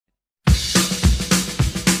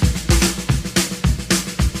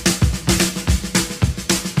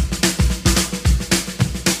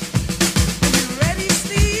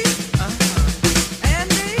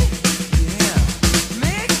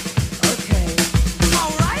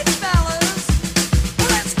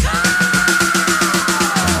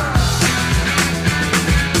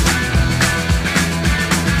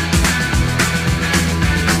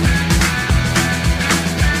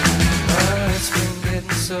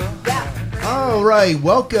All right,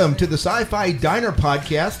 welcome to the Sci-Fi Diner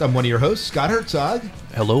Podcast. I'm one of your hosts, Scott Herzog.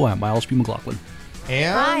 Hello, I'm Miles P. McLaughlin.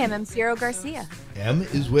 And hi, I'm M. Ciro Garcia. M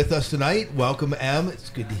is with us tonight. Welcome, M. It's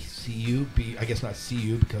good to see you. I guess not see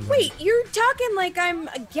you because... Wait, you're talking like I'm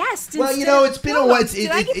a guest. Well, you know, it's been a while.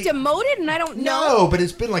 Did I get demoted and I don't know? No, but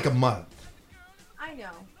it's been like a month. I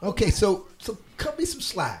know. Okay, so cut me some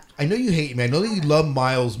slack. I know you hate me. I know that you love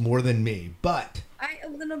Miles more than me, but... A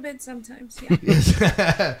little bit sometimes,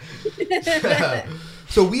 yeah.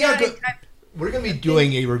 So we're going to be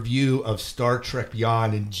doing a review of Star Trek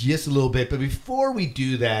Beyond in just a little bit. But before we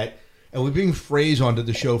do that, and we bring Phrase onto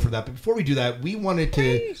the show for that, but before we do that, we wanted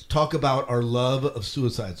to talk about our love of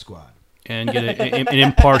Suicide Squad. And get an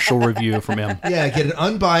impartial review from M. Yeah, get an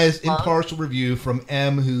unbiased, impartial review from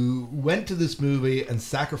M, who went to this movie and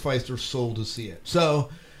sacrificed her soul to see it.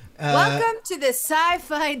 So... welcome to the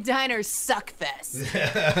Sci-Fi Diner Suckfest.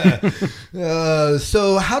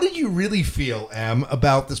 So how did you really feel, Em,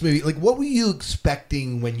 about this movie? Like, what were you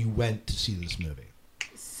expecting when you went to see this movie?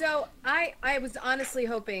 So I was honestly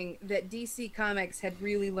hoping that DC Comics had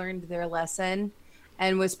really learned their lesson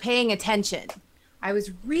and was paying attention. I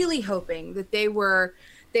was really hoping that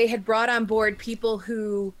they had brought on board people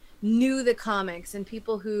who knew the comics and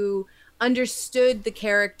people who understood the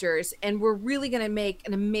characters and were really going to make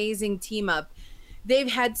an amazing team up.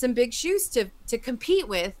 They've had some big shoes to compete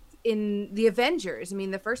with in the Avengers. I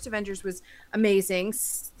mean, the first Avengers was amazing.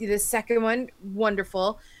 The second one,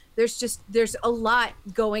 wonderful. There's a lot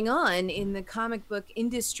going on in the comic book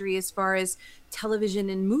industry as far as television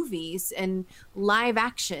and movies and live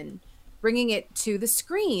action, bringing it to the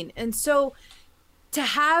screen. And so to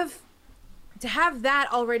have that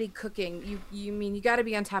already cooking, you got to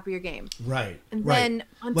be on top of your game. Right. And then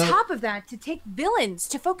on top of that, to take villains,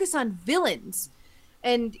 to focus on villains.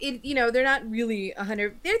 And they're not really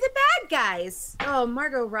 100. They're the bad guys. Oh,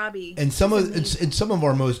 Margot Robbie. And some of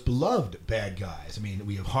our most beloved bad guys. I mean,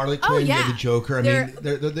 we have Harley Quinn, we have the Joker. I mean,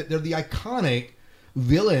 they're the iconic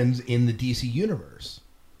villains in the DC universe.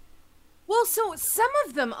 Well, so some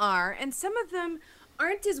of them are, and some of them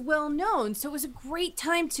aren't as well known, so it was a great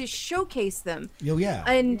time to showcase them. Oh yeah.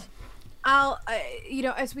 And I'll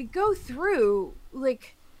as we go through,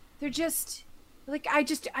 like, they're just like,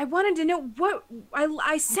 I wanted to know what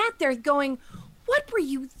I sat there going, what were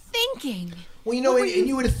you thinking? Well, and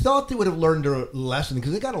you would have thought they would have learned their lesson,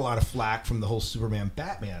 because they got a lot of flack from the whole Superman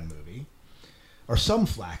Batman movie, or some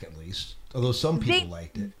flack at least, although some people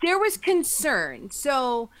liked it. There was concern.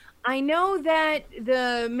 So I know that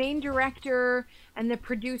the main director and the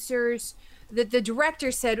producers, the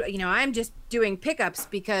director said, I'm just doing pickups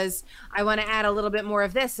because I want to add a little bit more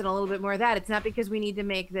of this and a little bit more of that. It's not because we need to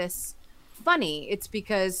make this funny. It's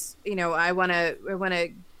because, I want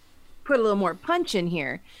to put a little more punch in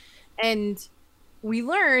here. And we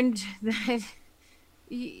learned that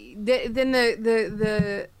then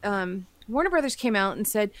the Warner Brothers came out and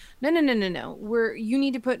said, no, you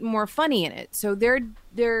need to put more funny in it. So they're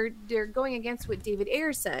going against what David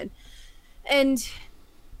Ayer said. And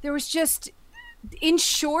there was just, in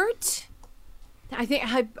short, I think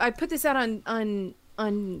I put this out on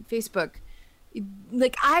Facebook.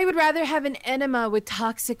 Like, I would rather have an enema with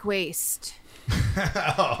toxic waste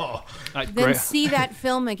than see that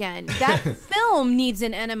film again. That film needs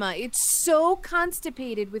an enema. It's so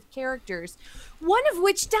constipated with characters, one of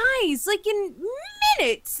which dies like in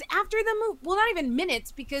minutes after the movie. Well, not even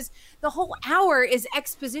minutes, because the whole hour is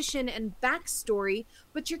exposition and backstory,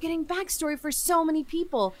 but you're getting backstory for so many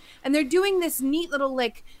people. And they're doing this neat little,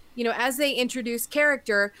 like, as they introduce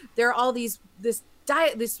character, there are all this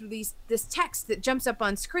text that jumps up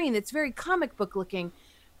on screen that's very comic book looking.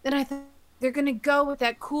 And I thought they're going to go with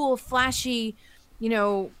that cool, flashy,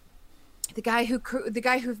 the guy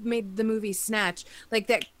who made the movie Snatch, like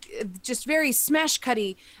that, just very smash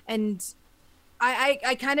cutty. And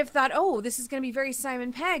I kind of thought, oh, this is going to be very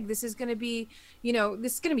Simon Pegg. This is going to be,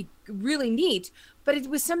 this is going to be really neat. But it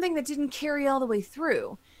was something that didn't carry all the way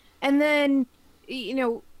through. And then,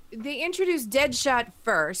 they introduced Deadshot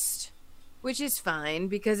first, which is fine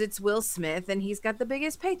because it's Will Smith and he's got the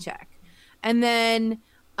biggest paycheck. And then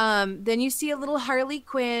you see a little Harley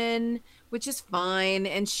Quinn, which is fine.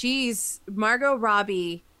 And she's Margot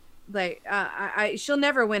Robbie. Like, she'll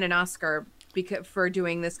never win an Oscar for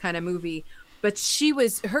doing this kind of movie, but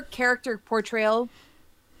her character portrayal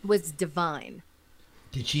was divine.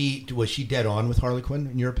 Was she dead on with Harley Quinn,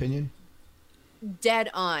 in your opinion? Dead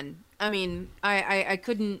on. I mean, I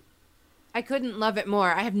couldn't love it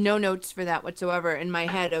more. I have no notes for that whatsoever in my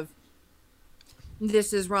head of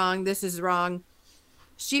this is wrong, this is wrong.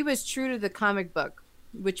 She was true to the comic book,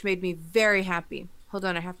 which made me very happy. Hold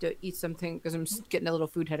on, I have to eat something because I'm getting a little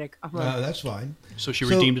food headache. That's fine. So she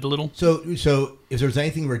redeemed it a little? So if there's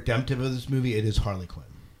anything redemptive of this movie, it is Harley Quinn.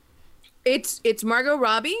 It's Margot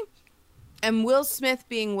Robbie and Will Smith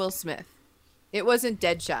being Will Smith. It wasn't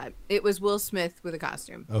Deadshot. It was Will Smith with a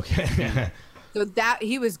costume. Okay. So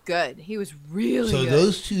he was good. He was really good. So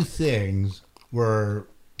those two things were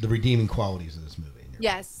the redeeming qualities of this movie.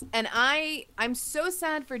 Yes, and I'm so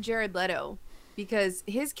sad for Jared Leto because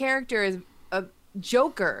his character as a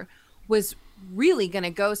Joker was really going to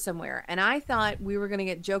go somewhere, and I thought we were going to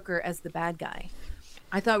get Joker as the bad guy.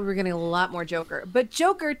 I thought we were getting a lot more Joker, but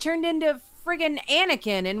Joker turned into friggin'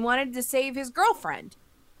 Anakin and wanted to save his girlfriend.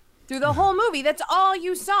 Through the whole movie, that's all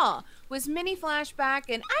you saw was mini flashback,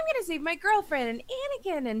 and I'm going to save my girlfriend and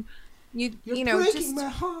Anakin, and you know, just, my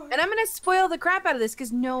heart. And I'm going to spoil the crap out of this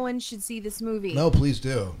because no one should see this movie. No, please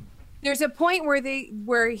do. There's a point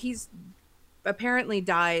where he's apparently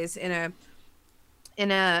dies in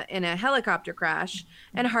a helicopter crash,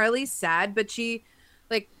 and Harley's sad, but he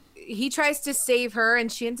tries to save her,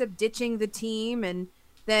 and she ends up ditching the team, and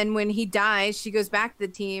then when he dies, she goes back to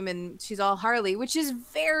the team, and she's all Harley, which is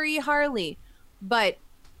very Harley, but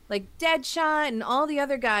like Deadshot and all the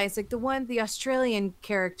other guys, like the Australian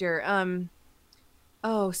character,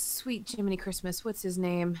 oh sweet Jiminy Christmas, what's his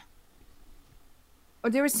name? Oh,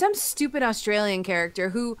 there was some stupid Australian character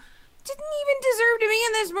who didn't even deserve to be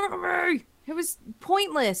in this movie. It was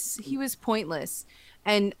pointless. He was pointless.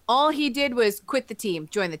 And all he did was quit the team,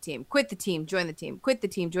 join the team, quit the team, join the team, quit the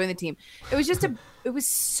team, join the team. It was just it was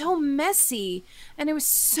so messy and it was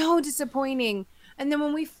so disappointing. And then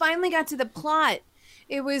when we finally got to the plot,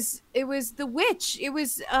 it was the witch. It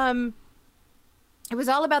was all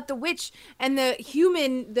about the witch and the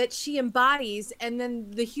human that she embodies, and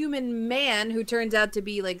then the human man who turns out to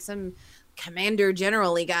be like some commander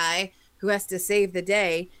generally guy who has to save the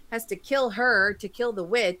day, has to kill her to kill the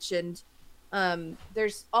witch. And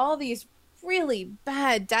there's all these really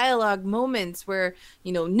bad dialogue moments where,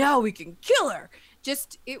 now we can kill her.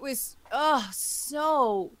 It was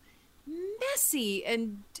so messy,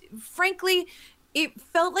 and frankly, it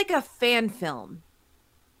felt like a fan film.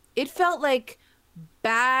 It felt like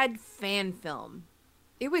bad fan film.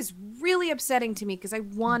 It was really upsetting to me because I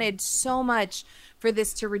wanted so much for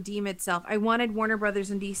this to redeem itself. I wanted Warner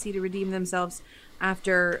Brothers and DC to redeem themselves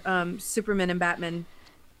after Superman and Batman.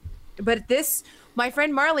 But my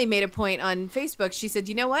friend Marley made a point on Facebook. She said,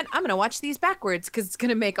 you know what? I'm going to watch these backwards because it's going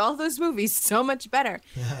to make all those movies so much better.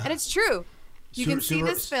 And it's true. You can see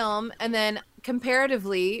this film, and then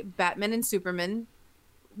comparatively, Batman and Superman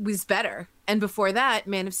was better. And before that,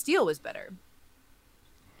 Man of Steel was better.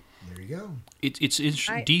 There you go. It's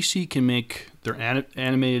DC can make their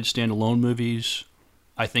animated standalone movies,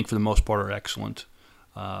 I think for the most part, are excellent.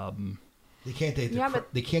 They can't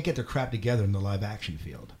get their crap together in the live action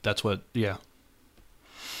field. That's what, yeah.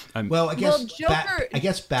 I guess Joker.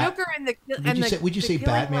 Joker and would you say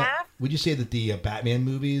Batman? Would you say that the Batman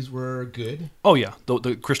movies were good? Oh yeah,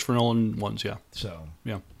 the Christopher Nolan ones, yeah. So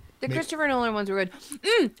yeah, Christopher Nolan ones were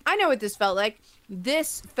good. I know what this felt like.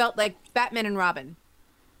 This felt like Batman and Robin.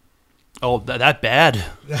 Oh, that bad?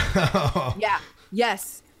 Yeah.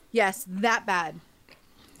 Yes, that bad.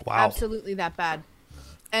 Wow. Absolutely that bad.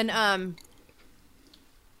 And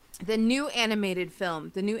the new animated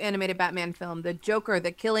Batman film, the Joker,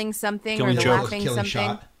 the Killing Something, Killing or the Joke. Laughing Killing Something.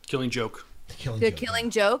 Shot. Killing Joke.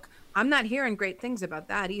 Killing Joke. I'm not hearing great things about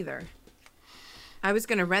that either. I was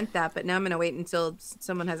going to rent that, but now I'm going to wait until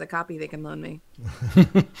someone has a copy they can loan me.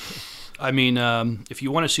 I mean, if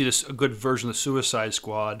you want to see a good version of the Suicide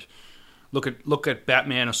Squad, look at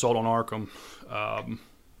Batman: Assault on Arkham.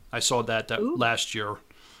 I saw that last year.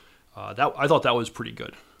 I thought that was pretty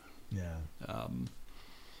good. Yeah.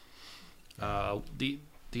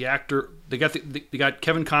 The actor they got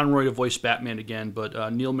Kevin Conroy to voice Batman again,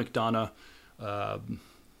 but Neil McDonough,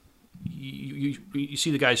 you see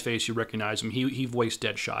the guy's face, you recognize him. He voiced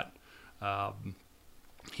Deadshot.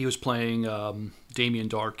 He was playing Damien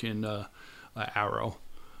Dark in Arrow.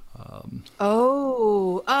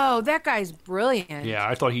 That guy's brilliant. Yeah,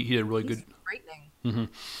 I thought he did really good. Frightening. Mm-hmm.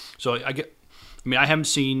 So I haven't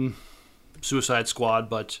seen Suicide Squad,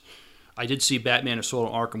 but I did see Batman: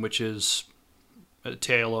 Assault on Arkham, which is a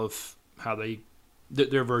tale of how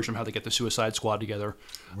their version of how they get the Suicide Squad together.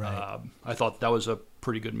 Right. I thought that was a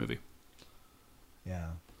pretty good movie. Yeah.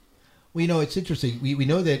 Well, it's interesting. We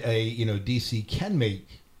know that DC can make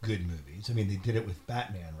good movies. I mean, they did it with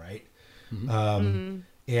Batman, right? Mm-hmm.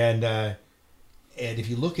 And if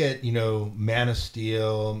you look at Man of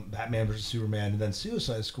Steel, Batman versus Superman, and then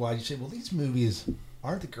Suicide Squad, you say, well, these movies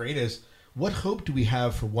aren't the greatest. What hope do we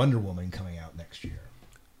have for Wonder Woman coming out next year?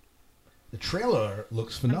 the trailer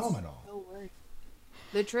looks phenomenal. So worried.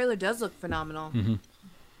 The trailer does look phenomenal. Mm-hmm.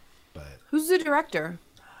 But who's the director?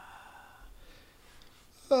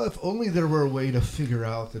 if only there were a way to figure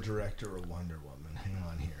out the director of Wonder Woman. Hang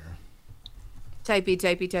on here. Type.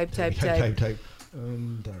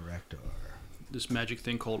 Director. This magic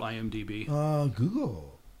thing called IMDb.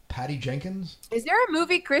 Google. Patty Jenkins. Is there a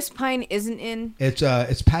movie Chris Pine isn't in?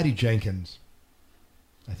 It's Patty Jenkins,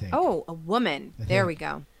 I think. Oh, a woman. I There think. we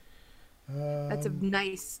go. That's a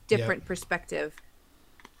nice, different perspective.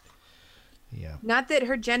 Yeah. Not that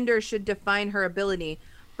her gender should define her ability,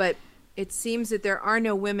 but it seems that there are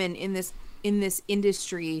no women in this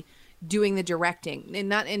industry doing the directing, and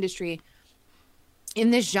not industry,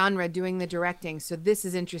 in this genre doing the directing. So this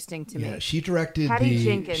is interesting to me. Yeah, she directed Patty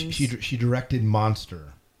Jenkins. She directed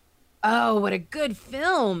Monster. Oh, what a good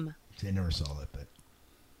film! I never saw it, but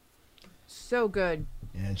So good.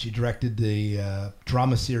 and she directed the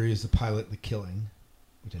drama series, The Pilot, The Killing,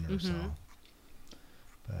 which I never saw.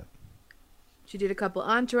 But She did a couple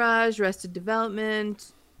Entourage, Arrested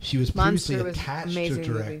Development. she was previously Monster was attached to amazing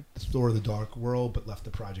direct movie. Thor: The Dark World, but left the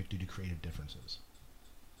project due to creative differences.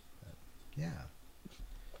 But, yeah.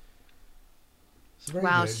 So very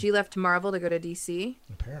Wow, good, she left Marvel to go to DC.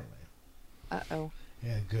 apparently. Uh-oh.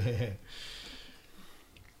 Yeah, good.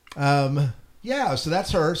 Yeah, so that's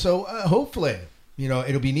her. So hopefully,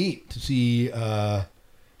 it'll be neat to see how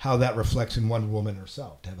that reflects in Wonder Woman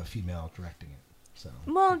herself, to have a female directing it. So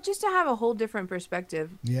Well, just to have a whole different perspective.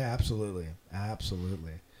 yeah, absolutely.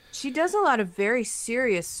 She does a lot of very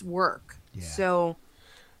serious work. Yeah. So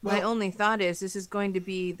my Well- only thought is this is going to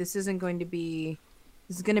be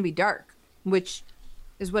dark, which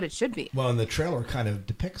is what it should be. Well, and the trailer kind of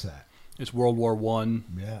depicts that. It's World War One.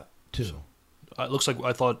 Yeah, two. It looks like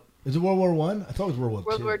I thought. Is it World War One? I thought it was World War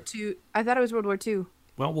World Two. War II. I thought it was World War II.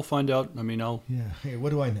 Well, we'll find out. I mean, Yeah. Hey,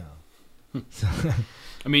 what do I know? in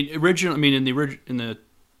the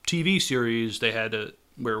TV series they had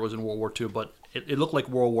where it was in World War II, but it looked like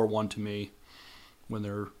World War One to me when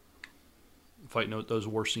they're fighting those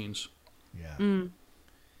war scenes. Yeah. Mm.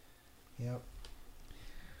 Yep.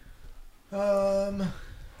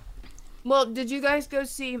 Well, did you guys go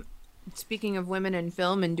see, speaking of women in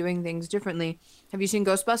film and doing things differently, have you seen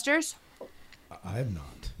Ghostbusters? I have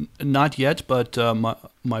not. Not yet, but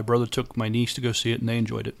my brother took my niece to go see it, and they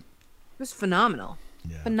enjoyed it. It was phenomenal.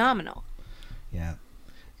 Yeah. Phenomenal. Yeah.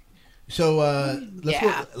 So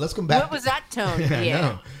let's come back. What was that tone? I Yeah.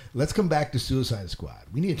 know. Let's come back to Suicide Squad.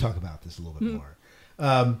 We need to talk about this a little bit more.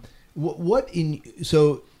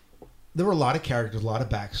 So there were a lot of characters, a lot of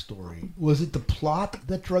backstory. Was it the plot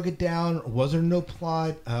that drug it down, or was there no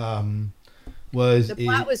plot? The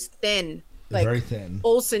plot was thin. Like very thin.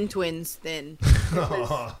 Olsen twins thin.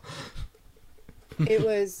 It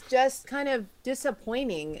was just kind of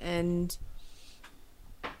disappointing. And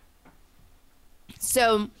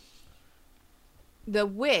so the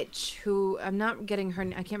witch, who I'm not getting her,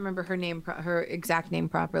 I can't remember her name, her exact name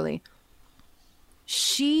properly.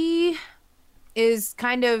 She is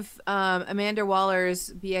kind of Amanda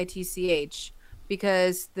Waller's Bitch,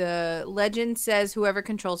 because the legend says whoever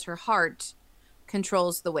controls her heart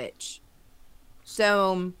controls the witch.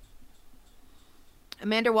 So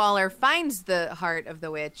Amanda Waller finds the heart of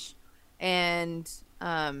the witch and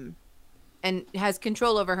has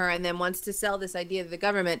control over her, and then wants to sell this idea to the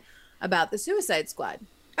government about the Suicide Squad.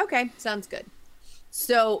 Okay, sounds good.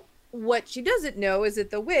 So what she doesn't know is that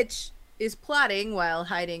the witch is plotting while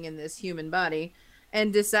hiding in this human body,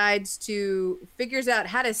 and figures out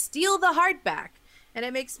how to steal the heart back. And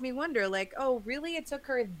it makes me wonder, like, oh, really? It took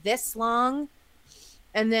her this long?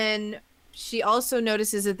 And then she also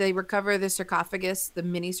notices that they recover the sarcophagus, the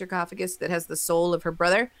mini sarcophagus that has the soul of her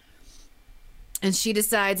brother. And she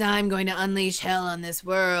decides, I'm going to unleash hell on this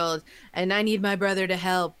world, and I need my brother to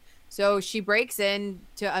help. So she breaks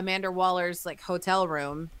into Amanda Waller's hotel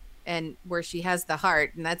room, and where she has the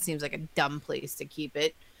heart, and that seems like a dumb place to keep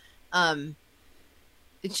it.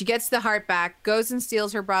 She gets the heart back, goes and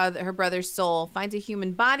steals her brother's soul, finds a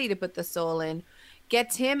human body to put the soul in,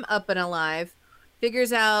 gets him up and alive,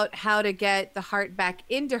 figures out how to get the heart back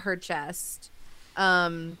into her chest,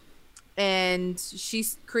 and she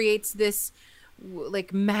creates this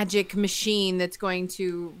magic machine that's going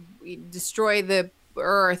to destroy the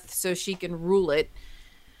earth so she can rule it.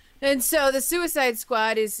 And so the Suicide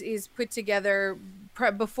Squad is put together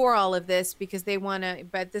before all of this, because they want to,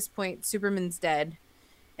 but at this point Superman's dead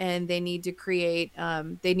and they need to create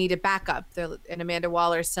they need a backup. And Amanda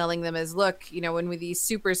Waller's selling them as, look, when these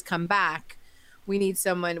supers come back, we need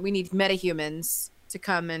metahumans to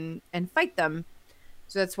come and fight them.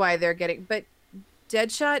 So that's why they're getting, but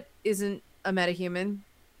Deadshot isn't a metahuman.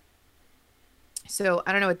 So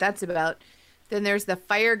I don't know what that's about. Then there's the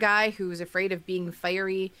fire guy who's afraid of being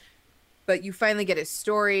fiery, but you finally get his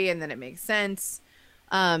story and then it makes sense.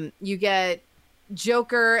 You get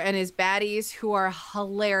Joker and his baddies who are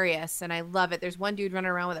hilarious and I love it. There's one dude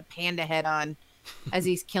running around with a panda head on as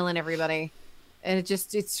he's killing everybody. And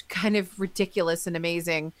it's kind of ridiculous and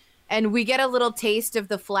amazing. And we get a little taste of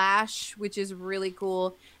the Flash, which is really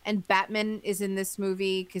cool. And Batman is in this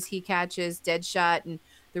movie because he catches Deadshot. And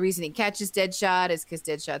the reason he catches Deadshot is because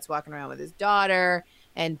Deadshot's walking around with his daughter.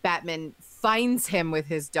 And Batman finds him with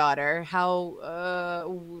his daughter.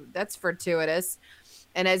 That's fortuitous.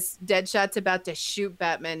 And as Deadshot's about to shoot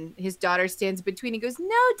Batman, his daughter stands between. He goes,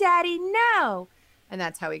 "No, Daddy, no." And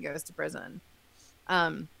that's how he goes to prison.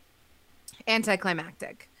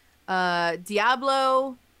 Anticlimactic.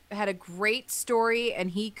 Diablo had a great story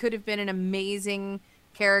and he could have been an amazing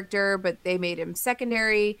character, but they made him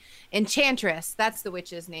secondary. Enchantress, that's the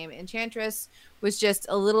witch's name. Enchantress was just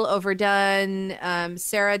a little overdone.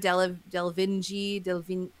 Sarah Delevingne,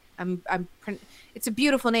 it's a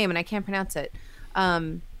beautiful name and I can't pronounce it.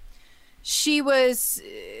 It was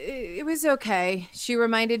okay. She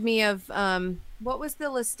reminded me of what was the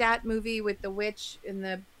Lestat movie with the witch and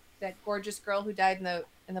that gorgeous girl who died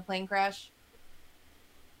in the plane crash?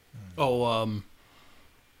 Ayala,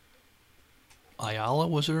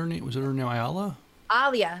 was it her name? Was it her name Ayala?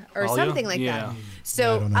 Alia or Alia? something like Yeah. that.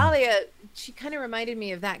 So I don't know. Alia, she kind of reminded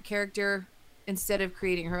me of that character instead of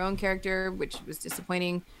creating her own character, which was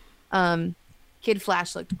disappointing. Kid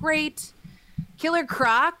Flash looked great. Killer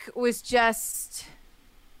Croc was just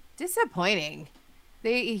disappointing.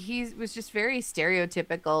 He was just very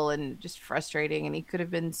stereotypical and just frustrating, and he could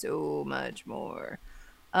have been so much more.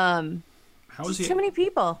 Too many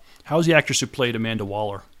people. How's the actress who played Amanda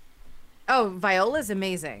Waller? Oh, Viola's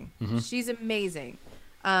amazing. Mm-hmm. She's amazing.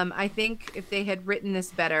 I think if they had written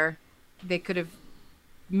this better, they could have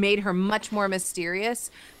made her much more mysterious.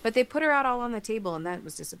 But they put her out all on the table, and that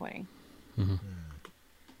was disappointing. Mm-hmm.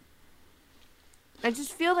 I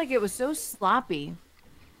just feel like it was so sloppy.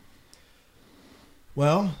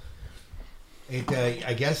 Well,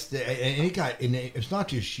 I guess it's not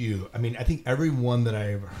just you. I mean, I think everyone that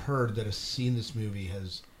I've heard that has seen this movie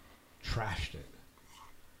has trashed it.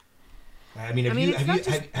 I mean, It's not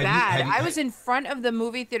just bad. I was in front of the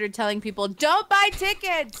movie theater telling people, "Don't buy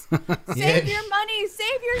tickets. Save your money.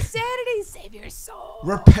 Save your sanity. Save your soul.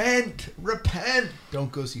 Repent.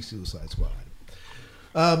 Don't go see Suicide Squad."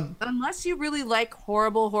 Unless you really like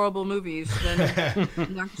horrible, horrible movies, then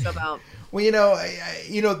knock yourself out. Well,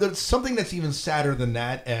 there's something that's even sadder than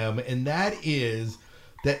that, and that is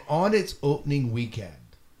that on its opening weekend,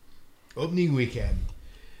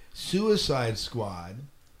 Suicide Squad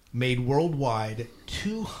made worldwide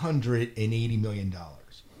 $280 million.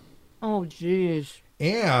 Oh, jeez.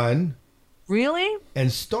 And really?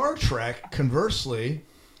 And Star Trek, conversely,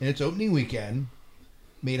 in its opening weekend,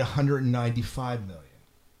 made $195 million.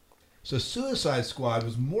 So Suicide Squad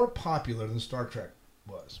was more popular than Star Trek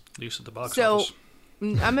was. At least at the box So office.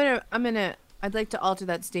 I'd like to alter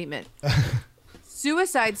that statement.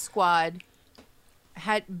 Suicide Squad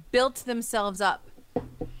had built themselves up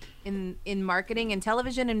in marketing and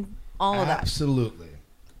television and all of that. Absolutely.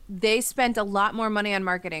 They spent a lot more money on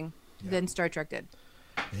marketing than Star Trek did.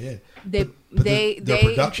 Yeah. They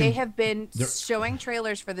have been showing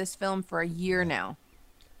trailers for this film for a year now.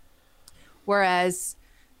 Whereas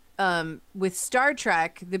with Star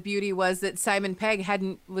Trek, the beauty was that Simon Pegg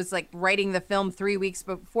was like writing the film 4 weeks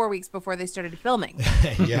before they started filming.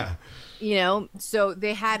 Yeah. So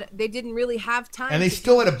they didn't really have time. And they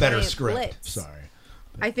still had a better script. Blitz. Sorry.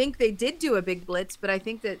 I think they did do a big blitz, but I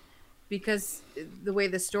think that because the way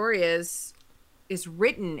the story is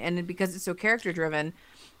written and because it's so character driven,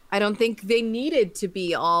 I don't think they needed to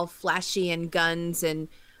be all flashy and guns and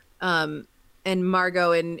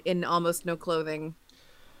Margot in almost no clothing.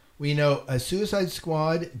 Well, a Suicide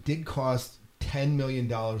Squad did cost $10 million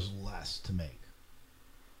less to make.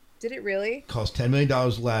 Did it really? Cost $10 million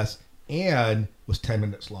less and was 10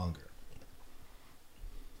 minutes longer.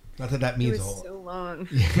 Not that means a whole lot. So long.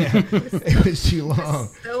 Yeah, it was too long.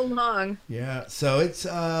 So long. Yeah, so it's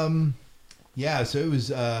so it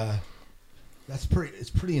was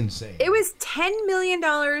it's pretty insane. It was $10 million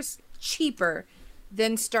cheaper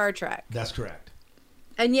than Star Trek. That's correct.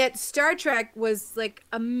 And yet Star Trek was like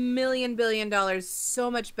 $1 billion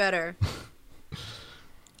so much better.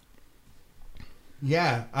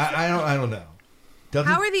 Yeah, I don't know.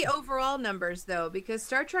 How are the overall numbers though? Because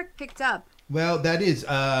Star Trek picked up. Well, that is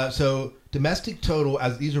so domestic total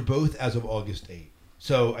as these are both as of August 8th.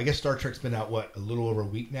 So I guess Star Trek's been out a little over a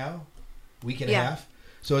week now, week and a half.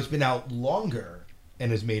 So it's been out longer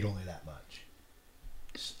and has made only that much.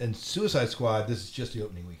 and Suicide Squad, this is just the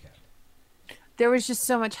opening weekend. There was just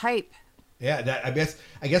so much hype. Yeah, I guess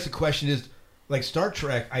the question is, like Star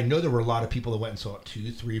Trek, I know there were a lot of people that went and saw it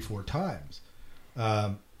 2, 3, 4 times.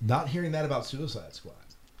 Not hearing that about Suicide Squad.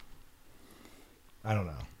 I don't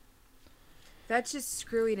know. That's just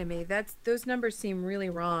screwy to me. Those numbers seem really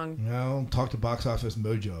wrong. No, talk to Box Office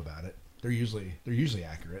Mojo about it. They're usually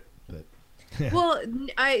accurate, but well,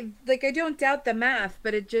 I don't doubt the math,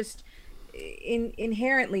 but it just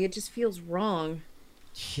inherently it just feels wrong.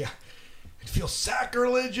 Yeah, it feels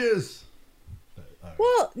sacrilegious. Right.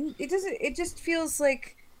 Well, it doesn't. It just feels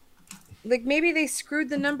like maybe they screwed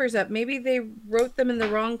the numbers up. Maybe they wrote them in the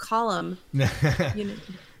wrong column. You know?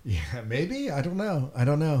 Yeah, maybe. I don't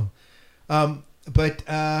know. But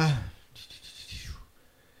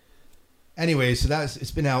anyway, so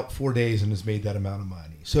it's been out 4 days and has made that amount of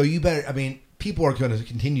money. So you better. I mean, people are going to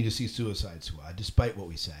continue to see Suicide Squad, despite what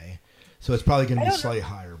we say. So it's probably going to be slightly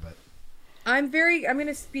higher, but. I'm going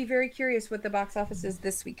to be very curious what the box office is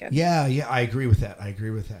this weekend. Yeah, I agree with that.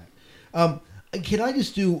 Can I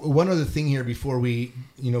just do one other thing here before we,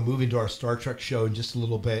 move into our Star Trek show in just a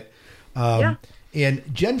little bit? Yeah. And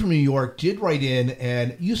Jen from New York did write in,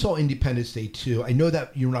 and you saw Independence Day 2. I know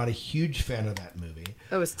that you're not a huge fan of that movie.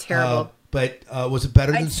 It was terrible. But was it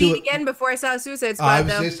better than I'd see it again before I saw Suicide Squad,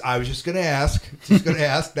 I was just going to ask.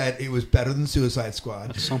 That it was better than Suicide Squad.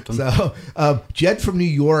 That's something. So Jen from New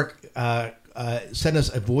York sent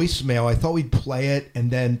us a voicemail. I thought we'd play it and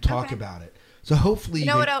then talk about it. So hopefully, you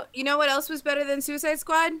know what else was better than Suicide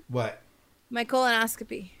Squad? What? My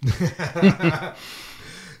colonoscopy.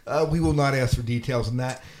 We will not ask for details on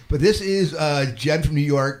that. But this is Jen from New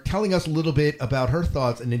York telling us a little bit about her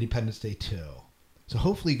thoughts on Independence Day 2. So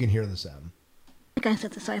hopefully you can hear this. Hey guys,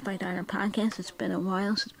 at the Sci-Fi Diner podcast. It's been a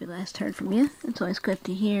while since we last heard from you. It's always good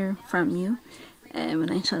to hear from you. And when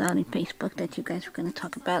I saw that on Facebook that you guys were going to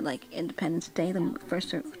talk about Independence Day, the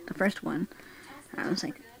first one, I was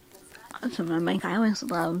like, awesome. I always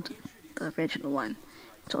loved the original one.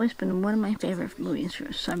 It's always been one of my favorite movies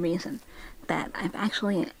for some reason. That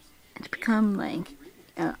it's become a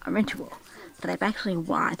ritual that I've actually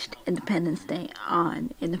watched Independence Day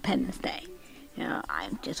on Independence Day.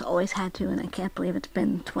 I've just always had to, and I can't believe it's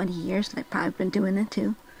been 20 years that I've probably been doing it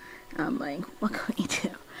too. I'm like, what can we do?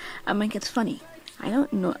 It's funny. I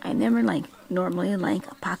don't know. I never normally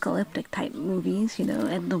apocalyptic type movies, end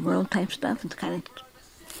of the world type stuff. It's kind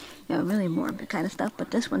of, really morbid kind of stuff. But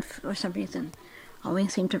this one, for some reason,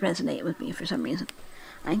 always seemed to resonate with me for some reason.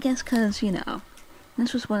 I guess because,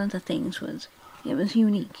 this was one of the things it was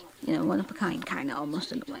unique, one of a kind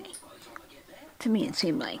almost in a way. To me, it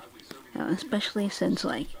seemed like, especially since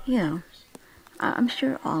I'm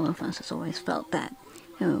sure all of us has always felt that,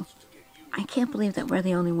 I can't believe that we're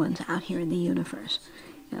the only ones out here in the universe.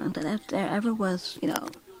 That if there ever was,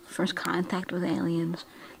 first contact with aliens,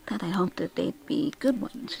 that I hope that they'd be good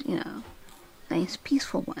ones, nice,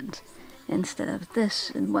 peaceful ones. Instead of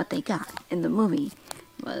this and what they got in the movie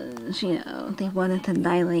was, they wanted to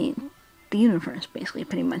annihilate the universe, basically,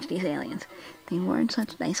 pretty much, these aliens. They weren't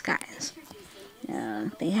such nice guys.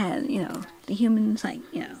 They had, the humans,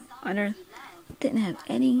 on Earth, didn't have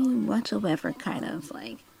any whatsoever kind of,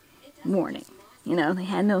 warning. They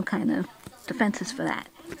had no kind of defenses for that.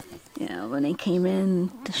 When they came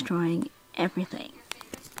in, destroying everything.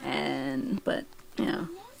 But,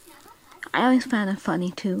 I always found it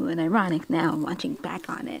funny, too, and ironic now, watching back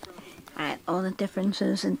on it, at all the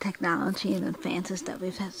differences in technology and advances that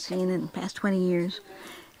we've seen in the past 20 years.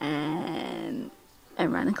 And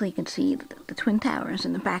ironically, you can see the Twin Towers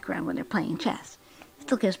in the background when they're playing chess. It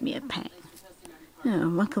still gives me a pang.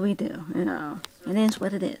 What can we do? It is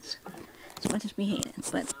what it is. As much as we hate it,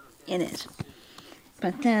 but it is.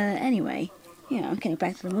 But anyway, getting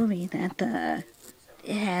back to the movie, that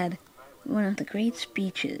it had one of the great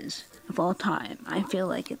speeches of all time. I feel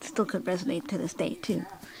like it still could resonate to this day, too.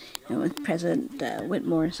 With President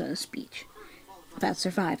Whitmore's speech about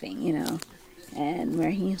surviving, and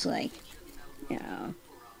where he's like,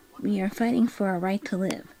 we are fighting for our right to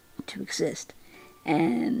live, to exist,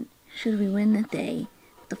 and should we win the day,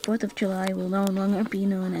 the 4th of July will no longer be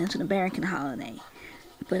known as an American holiday,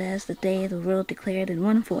 but as the day the world declared in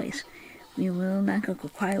one voice. We will not go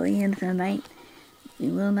quietly into the night. We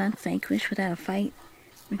will not vanquish without a fight.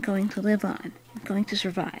 We're going to live on. We're going to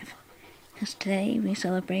survive. Because today we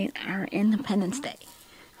celebrate our Independence Day.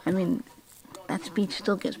 That speech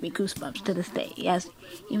still gives me goosebumps to this day. Yes,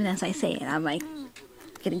 even as I say it, I'm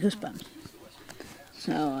getting goosebumps.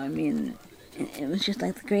 So, it was just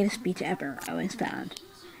the greatest speech ever, I always found.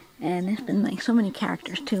 And there's been so many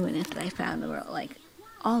characters too in it that I found that were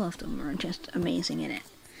all of them were just amazing in it.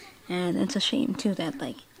 And it's a shame too that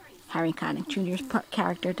like Harry Connick Jr.'s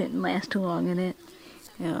character didn't last too long in it,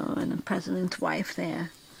 and the president's wife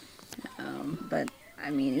there. But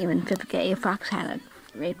I mean, even Vivica A. Fox had a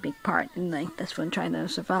great big part in like this one, trying to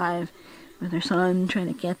survive with her son, trying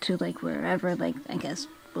to get to like wherever like I guess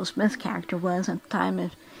Will Smith's character was at the time,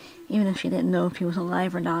 even if she didn't know if he was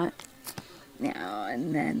alive or not.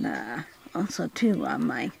 And then also too,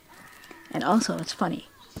 and also it's funny.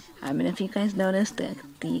 I mean, if you guys noticed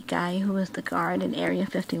the guy who was the guard in Area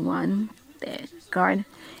 51, the guard,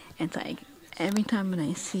 it's like every time when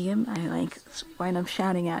I see him, I like wind up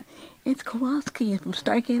shouting out, "It's Kowalski from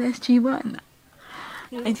Stargate SG-1."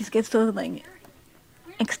 I just get so like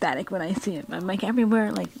ecstatic when I see him. I'm like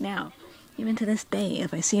everywhere, like now, even to this day,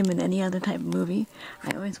 if I see him in any other type of movie,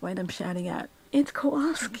 I always wind up shouting out, "It's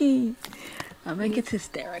Kowalski." I'm like, it's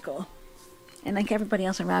hysterical. And like everybody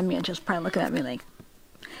else around me are just probably looking at me like,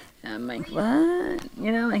 I'm like, what?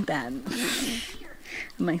 Like that.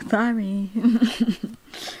 I'm like, sorry.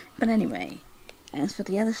 But anyway, as for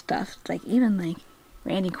the other stuff, like even like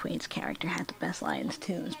Randy Quaid's character had the best lines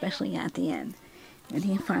too, especially at the end. When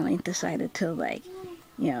he finally decided to like,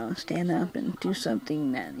 stand up and do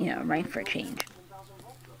something that, right for a change.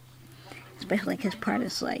 Especially like his part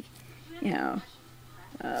is like, in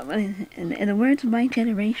the words of my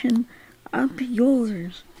generation, I'll be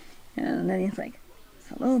yours. And then he's like,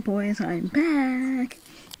 hello boys, I'm back.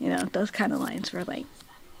 Those kind of lines were like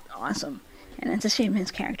awesome. And it's a shame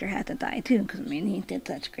his character had to die too, because I mean he did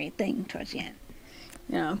such a great thing towards the end.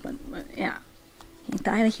 But yeah, he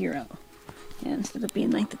died a hero. And instead of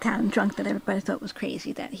being like the town drunk that everybody thought was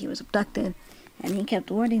crazy, that he was abducted, and he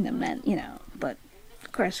kept warning them that, but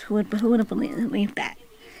of course who would have believed that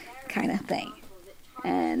kind of thing.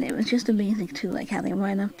 And it was just amazing too, like how they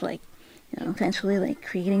wind up like, eventually like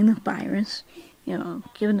creating the virus,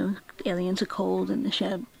 giving the aliens a cold in the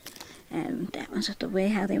ship, and that was just the way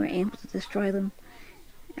how they were able to destroy them.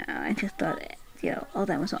 I just thought, oh,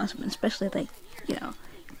 that was awesome, especially like,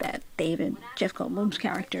 that Jeff Goldblum's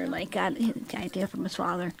character, like got the idea from his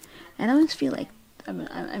father, and I always feel like,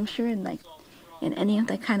 I'm sure in like, in any of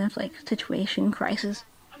that kind of like situation, crisis,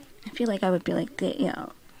 I feel like I would be like,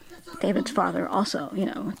 David's father also,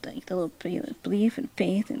 with like the little belief and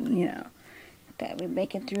faith, and that we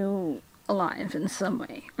make it through alive in some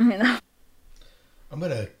way, I'm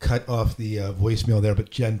going to cut off the voicemail there, but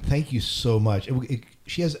Jen, thank you so much.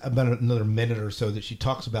 She has about another minute or so that she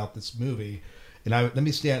talks about this movie, and let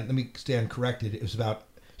me stand corrected. It was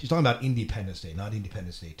she's talking about Independence Day, not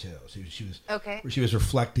Independence Day 2. So she was okay. Where she was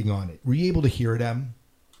reflecting on it. Were you able to hear it, Em?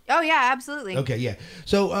 Oh yeah, absolutely. Okay, yeah.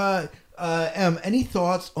 So, Em, any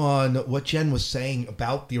thoughts on what Jen was saying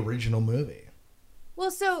about the original movie? Well,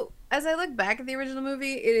 so as I look back at the original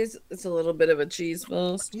movie, it's a little bit of a cheese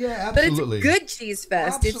fest. Yeah, absolutely. But it's a good cheese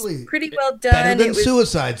fest. Absolutely. It's pretty well done. Better than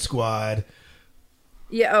Suicide Squad.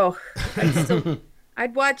 Yeah. Oh,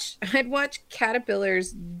 I'd watch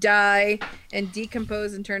caterpillars die and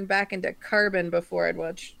decompose and turn back into carbon before I'd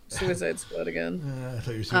watch Suicide Squad again. I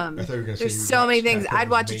thought you were going to say. There's so many things. I'd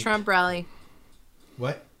watch a Trump rally.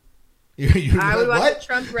 What? I would watch a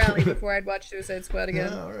Trump rally before I'd watch Suicide Squad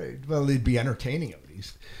again. All right. Well, they'd be entertaining at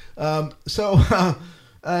least. Go ahead.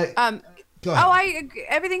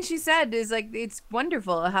 Everything she said is like, it's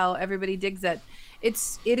wonderful how everybody digs that.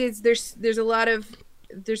 There's a lot of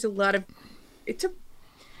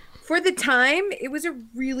for the time, it was a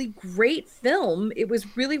really great film. It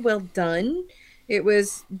was really well done. It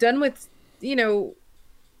was done with,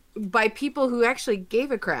 by people who actually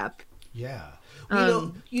gave a crap. Yeah.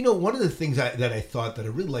 One of the things that I thought that I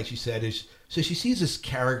really liked, she said, is so she sees this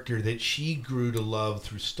character that she grew to love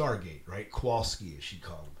through Stargate, right? Kowalski, as she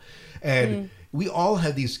called him. And we all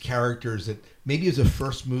have these characters that maybe it was the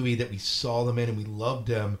first movie that we saw them in and we loved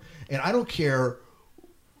them. And I don't care,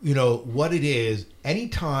 what it is.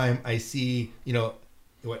 Anytime I see,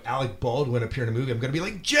 what Alec Baldwin appear in a movie, I'm going to be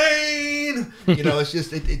like, Jane! It's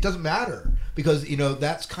just, it doesn't matter. Because,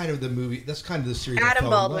 that's kind of the movie, that's kind of the series. Adam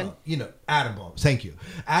Baldwin. Adam Baldwin. Thank you.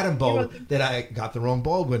 Adam Baldwin, that I got the wrong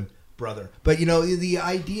Baldwin brother. But, the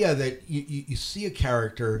idea that you see a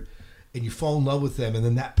character and you fall in love with them, and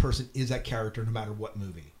then that person is that character no matter what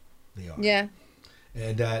movie they are. Yeah.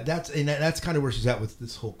 And that's kind of where she's at with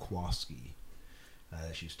this whole Kowalski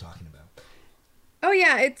that she was talking about. Oh,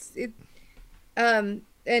 yeah.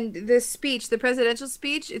 And the speech, the presidential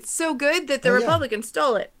speech, it's so good that the Republicans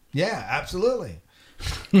stole it. Yeah, absolutely.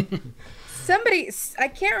 Somebody, I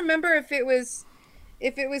can't remember if it was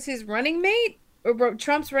his running mate or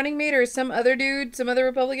Trump's running mate or some other dude, some other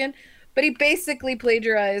Republican, but he basically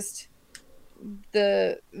plagiarized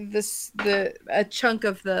a chunk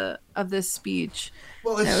of this speech.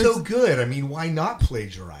 Well, it's so good. I mean, why not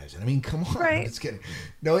plagiarize it? I mean, come on. Right. I'm just kidding.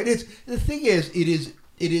 No, it is. The thing is, it is.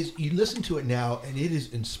 You listen to it now, and it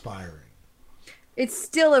is inspiring. It's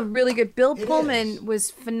still a really good. Bill Pullman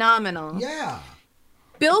was phenomenal. Yeah.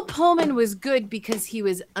 Bill Pullman was good because he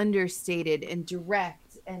was understated and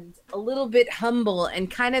direct and a little bit humble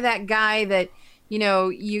and kind of that guy that, you know,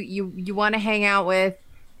 you want to hang out with,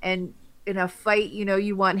 and in a fight, you know,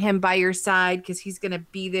 you want him by your side because he's going to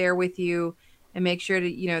be there with you and make sure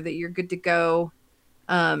that, you know, that you're good to go.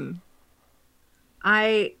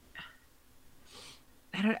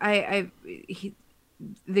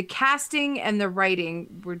 The casting and the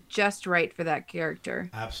writing were just right for that character.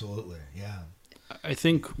 Absolutely. Yeah. I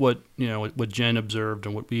think what Jen observed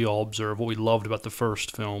and what we all observed, what we loved about the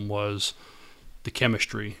first film was the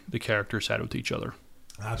chemistry the characters had with each other.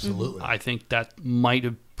 Absolutely. I think that might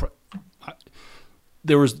have.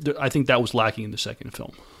 I think that was lacking in the second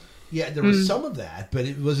film. Yeah, there was some of that, but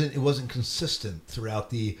it wasn't consistent throughout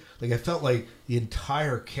the. Like, I felt like the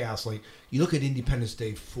entire cast. Like, you look at Independence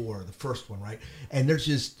Day 4, the first one, right? And there's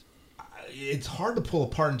just, it's hard to pull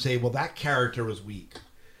apart and say, well, that character was weak,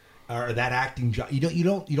 or that acting job. You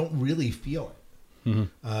don't really feel it,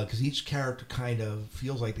 because each character kind of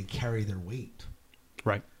feels like they carry their weight.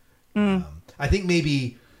 Right. I think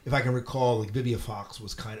maybe, if I can recall, like Vivica Fox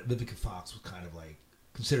was kind of like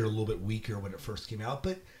considered a little bit weaker when it first came out,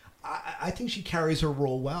 but I think she carries her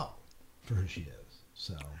role well for who she is.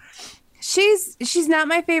 So she's not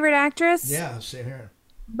my favorite actress. Yeah, same here.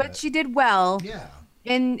 But she did well. Yeah.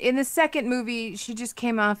 In the second movie, she just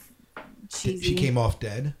came off cheesy. She came off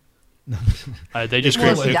dead. They just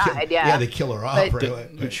she died. Yeah, they kill her off.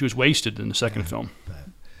 Right? She was wasted in the second film.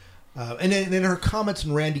 And then her comments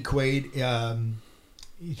on Randy Quaid.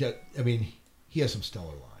 I mean, he has some stellar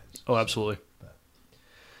lines. Oh, absolutely.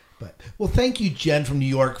 But well, thank you, Jen from New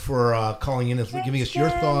York, for calling in and giving us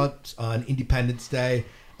your thoughts on Independence Day.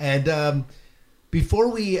 And before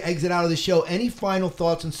we exit out of the show, any final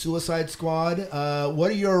thoughts on Suicide Squad?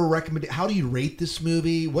 What are your How do you rate this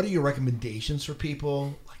movie? What are your recommendations for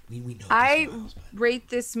people? Like, we know. I rate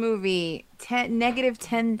this movie negative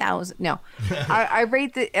 10,000. No, I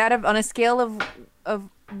rate the on a scale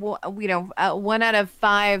of 1 out of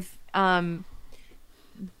 5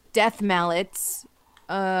 death mallets.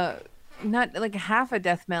 Not like half a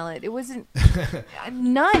death mallet. It wasn't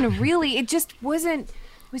none really. It just was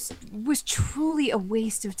truly a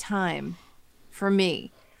waste of time for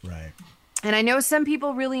me. Right. And I know some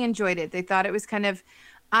people really enjoyed it. They thought it was kind of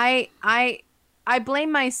I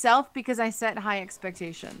blame myself because I set high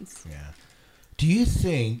expectations. Yeah. Do you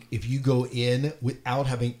think if you go in without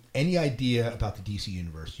having any idea about the DC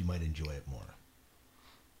universe, you might enjoy it more?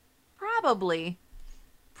 Probably.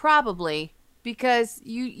 Because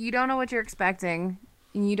you don't know what you're expecting,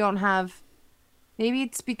 and you don't have. Maybe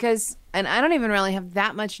it's because, and I don't even really have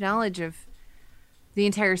that much knowledge of the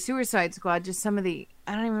entire Suicide Squad. Just some of the,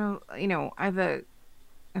 I don't even know. You know, I have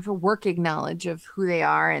a working knowledge of who they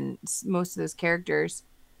are and most of those characters,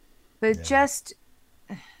 but it just,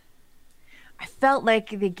 I felt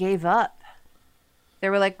like they gave up.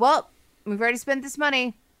 They were like, "Well, we've already spent this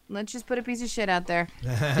money. Let's just put a piece of shit out there."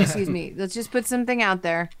 Excuse me. Let's just put something out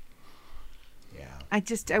there.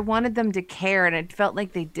 I wanted them to care, and it felt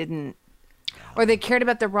like they didn't, or they cared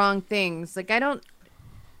about the wrong things. Like,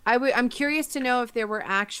 I'm curious to know if there were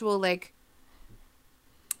actual, like,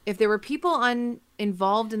 if there were people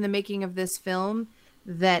involved in the making of this film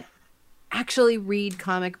that actually read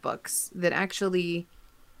comic books, that actually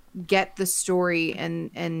get the story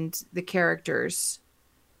and the characters.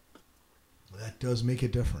 That does make a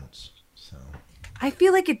difference. So I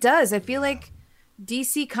feel like it does. I feel like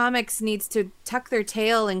DC Comics needs to tuck their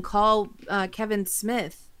tail and call Kevin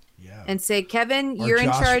Smith and say, Kevin, you're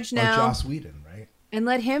in charge now. Or Joss Whedon, right? And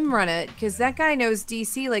let him run it, because that guy knows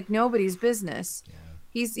DC like nobody's business. Yeah.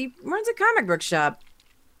 He runs a comic book shop.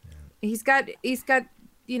 Yeah. He's got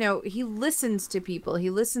he listens to people.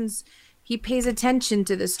 He pays attention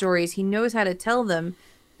to the stories. He knows how to tell them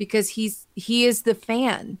because he is the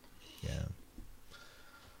fan. Yeah.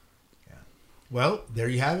 Well, there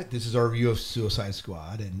you have it. This is our review of Suicide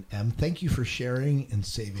Squad, and thank you for sharing and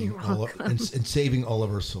saving saving all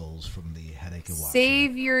of our souls from the headache of watching.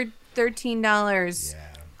 Save your $13. Yeah.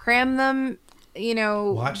 Cram them,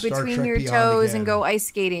 between your toes and go ice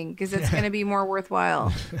skating, because it's going to be more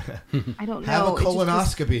worthwhile. I don't know. Have a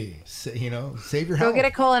colonoscopy. Save your health. Go get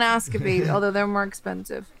a colonoscopy, although they're more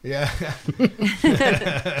expensive. Yeah.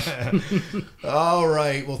 All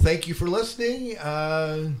right. Well, thank you for listening.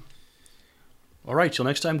 All right, till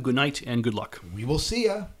next time, good night and good luck. We will see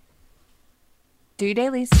ya. Do your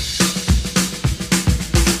dailies.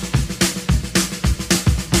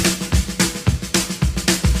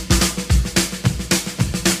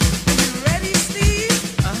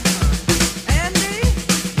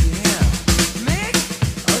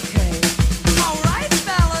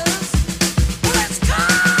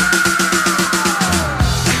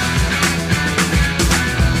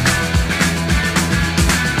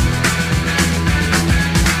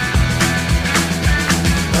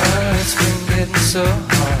 So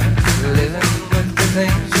hard living with the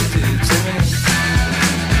things you do to me.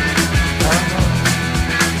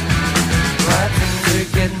 My things are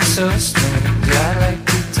getting so strange. I'd like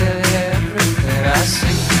to tell you everything I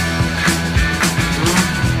see.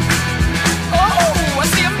 Oh, I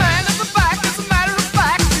see a man at the back. As a matter of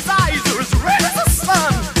fact, his eyes are as red as the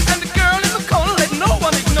sun. And the girl in the corner, let no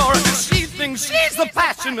one ignore her, 'cause she thinks she's the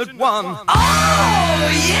passionate one.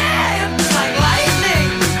 Oh, yeah, it was like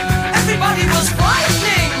lightning. Everybody was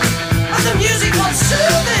frightening, and the music was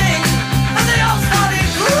soothing, and they all started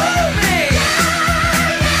grooving.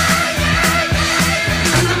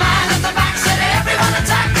 And the man at the back said, everyone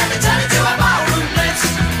attack, and it turned into a ballroom blitz.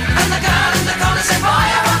 And the girl in the corner said, boy,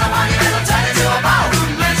 I want the one, you it'll turn into a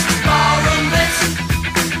ballroom blitz. Ballroom blitz,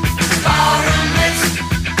 ballroom blitz,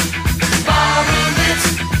 ballroom blitz,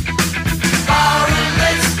 ballroom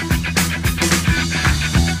blitz.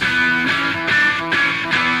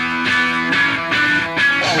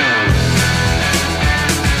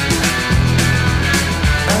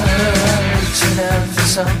 Reaching out for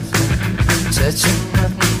something, touching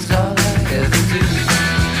nothing's all I ever do.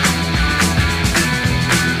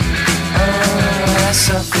 Oh, I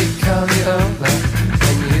softly call you over,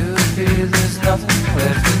 when you appear there's nothing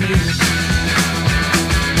left of you.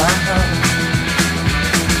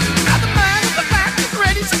 Now the man at the back is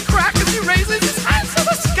ready to crack as he raises his hands to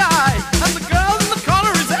the sky. And the girl in the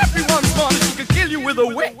corner is everyone's one, and she could kill you with a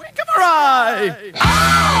wink of her eye.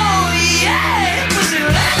 Oh, yeah, it was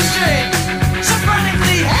electric.